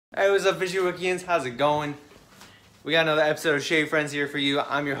Hey, what's up, FishyWickians? How's it going? We got another episode of Shave Friends here for you.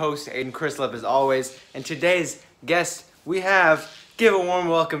 I'm your host, Aiden Crislip, as always. And today's guest, we have, give a warm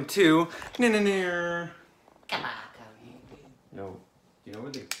welcome to... No. Do you know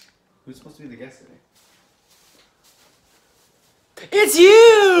who's supposed to be the guest today? It's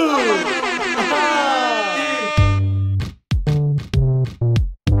you!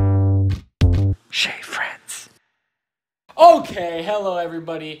 Shave Friends. Okay, hello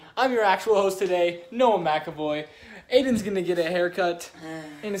everybody. I'm your actual host today, Noah McAvoy. Aiden's gonna get a haircut,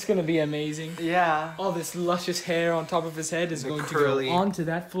 and it's gonna be amazing. Yeah. All this luscious hair on top of his head is going curly- to go onto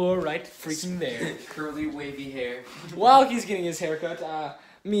that floor right freaking there. Curly, wavy hair. While he's getting his haircut,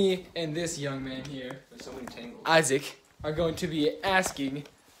 me and this young man here, There's so many tangles. Isaac, are going to be asking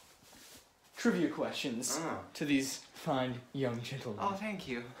trivia questions to these fine young gentlemen. Oh, thank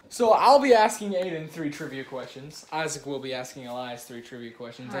you. So I'll be asking Aiden 3 trivia questions. Isaac will be asking Elias 3 trivia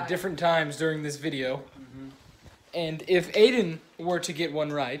questions at different times during this video. And if Aiden were to get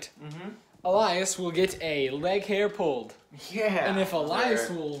one right, Elias will get a leg hair pulled. Yeah. And if Elias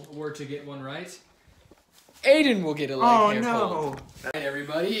were to get one right, Aiden will get a leg hair pulled. Alright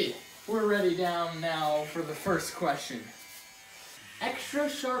everybody, we're ready down now for the first question. Extra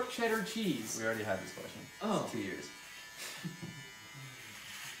sharp cheddar cheese. We already had this question. Oh. It's 2 years.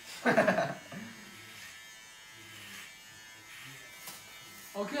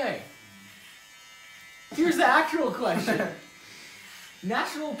 Okay. Here's the actual question.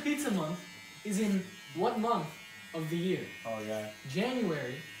 National Pizza Month is in what month of the year? Oh, yeah.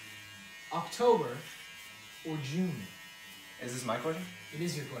 January, October, or June? Is this my question? It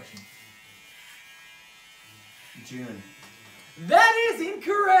is your question. June. That is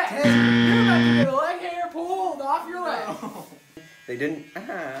incorrect! You're about to get a leg hair pulled off your leg. They didn't.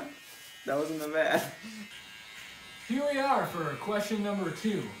 That wasn't that bad. Here we are for question number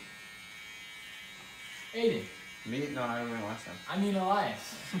 2. Aiden. Me? No, I went last time. I mean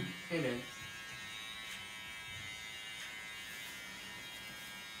Elias. Hey, man.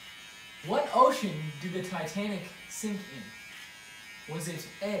 What ocean did the Titanic sink in? Was it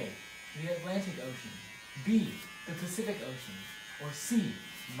A, the Atlantic Ocean, B, the Pacific Ocean, or C,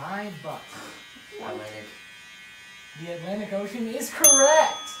 my butt? Atlantic. The Atlantic Ocean is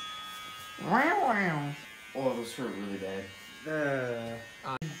correct! Oh, those hurt really bad.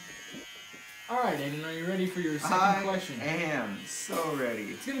 Alright, Aiden, are you ready for your second question? I am so ready.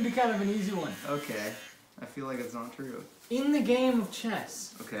 It's gonna be kind of an easy one. Okay. I feel like it's not true. In the game of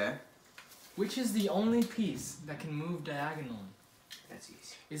chess, Okay. which is the only piece that can move diagonally? That's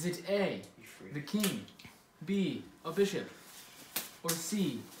easy. Is it A, Be free. the king, B, a bishop, or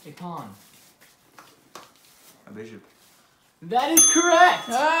C, a pawn? A bishop. That is correct!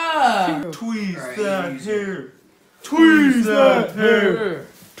 Tweeze Alright, that easy. hair. Tweeze that hair.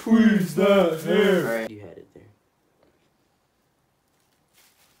 Tweeze that hair. Alright. You had it there.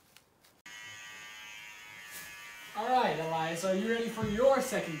 Alright, Elias, are you ready for your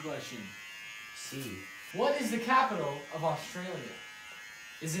second question? C. What is the capital of Australia?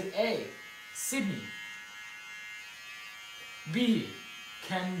 Is it A, Sydney, B,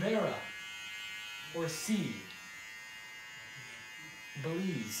 Canberra, or C,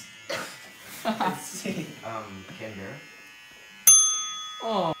 Belize? Canberra.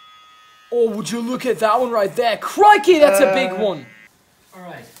 Oh, would you look at that one right there? Crikey, that's a big one!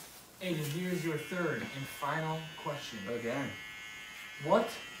 Alright, Aiden, here's your third and final question. Okay. What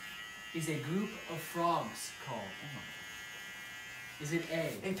is a group of frogs called? Is it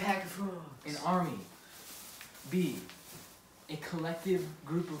A, A pack of frogs. an army, B, a collective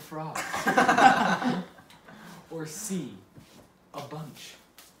group of frogs, or C, a bunch?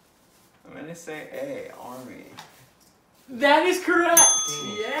 I'm gonna say A, army. That is correct!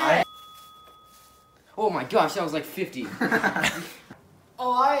 Yeah! Oh my gosh, that was like 50.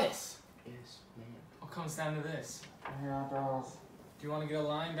 Elias, Yes, man. what comes down to this? Do you want to get a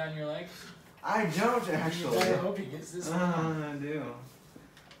line down your leg? I don't I hope he gets this one. I do.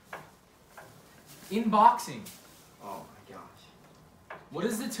 In boxing, Oh my gosh. what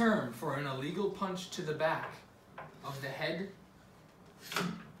is the term for an illegal punch to the back of the head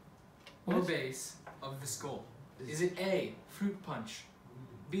or base of the skull? Is it A, fruit punch,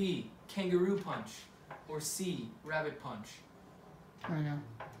 B, kangaroo punch, or C, rabbit punch? I know.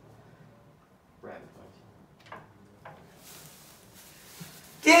 Rabbit punch.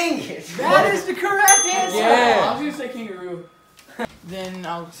 Dang it! That is the correct answer! Yeah. I was gonna say kangaroo. Then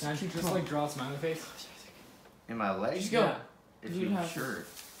I'll Can you just like draw a smiley face? In my leg? Just go. Yeah. If You you have- sure.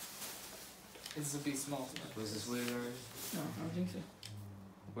 This will be small. Was this weird or? No, I don't think so.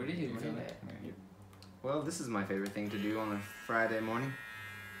 Where did you learn that? Well, this is my favorite thing to do on a Friday morning.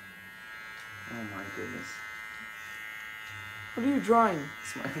 goodness. What are you drawing?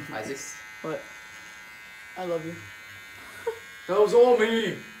 Smiley Isaac? face. What? I love you. That was all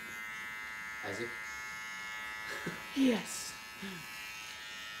me! Isaac? Yes.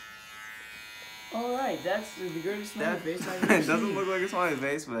 Alright, that's the greatest smiley That face I've it ever doesn't seen. look like a smiley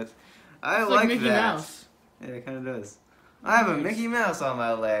face, but I It's like Mickey that. Mouse. Yeah, it kind of does. I have a Mickey Mouse on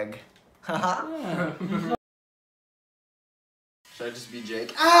my leg. Haha. Yeah. Should I just be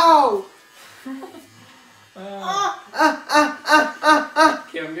Jake? Ow! Okay,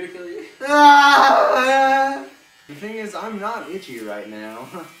 I'm gonna kill you. The thing is, I'm not itchy right now.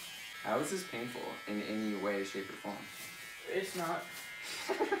 How is this painful in any way, shape, or form? It's not.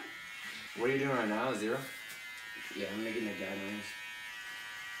 What are you doing right now, Zero? Yeah, I'm making a guy noise.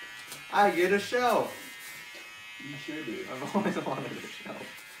 I get a shelf. You sure do. I've always wanted a shelf.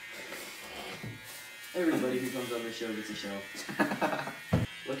 Everybody who comes on the show gets a shelf.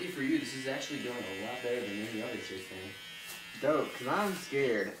 Lucky for you, this is actually going a lot better than any other shit thing. Dope, because I'm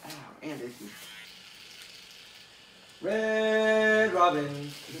scared. Ow, and itchy. Red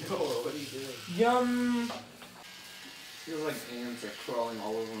Robin. No, what are you doing? Yum. Feels like ants are crawling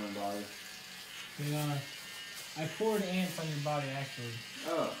all over my body. Yeah. I poured ants on your body actually.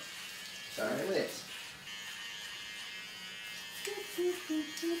 Oh. Sorry. Lit.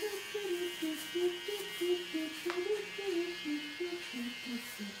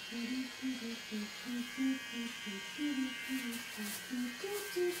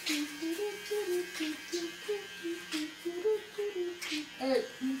 Hey.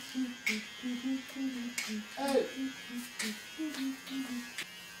 Hey.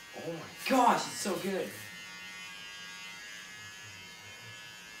 Oh my gosh, it's so good.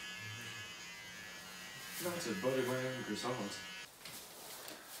 Lots of butter brown croissants.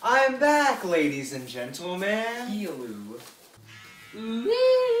 I'm back, ladies and gentlemen. Hello.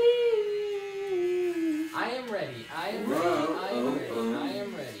 I am ready. I am Whoa, ready. I am oh, ready. oh. I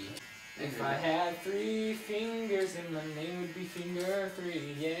am ready. If I had 3 fingers, then my name would be Finger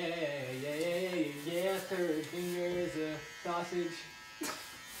 3. Yeah, yeah, yeah, yeah, yeah. 3rd finger is a sausage.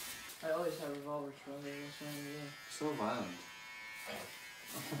 I always have revolvers for other things. So violent.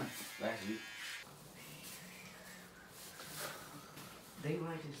 Actually.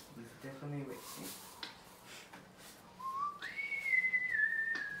 Daylight is definitely wasting.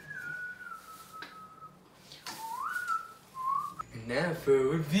 Now for a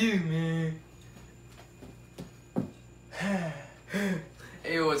review, man.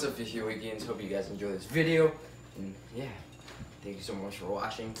 Hey, what's up, FishyWickians? Hope you guys enjoy this video. And yeah, thank you so much for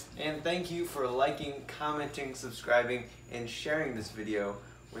watching. And thank you for liking, commenting, subscribing, and sharing this video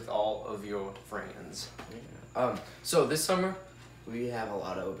with all of your friends. Yeah. So this summer, we have a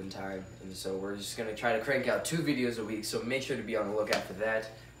lot of open time, and so we're just gonna try to crank out 2 videos a week. So make sure to be on the lookout for that,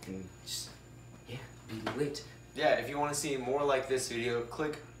 and just yeah, be lit. Yeah, if you want to see more like this video,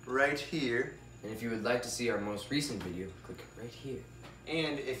 click right here. And if you would like to see our most recent video, click right here.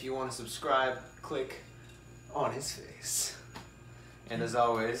 And if you want to subscribe, click on his face. And as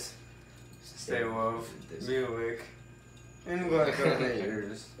always, stay wove, beawick, and glad.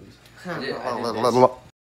 I did that.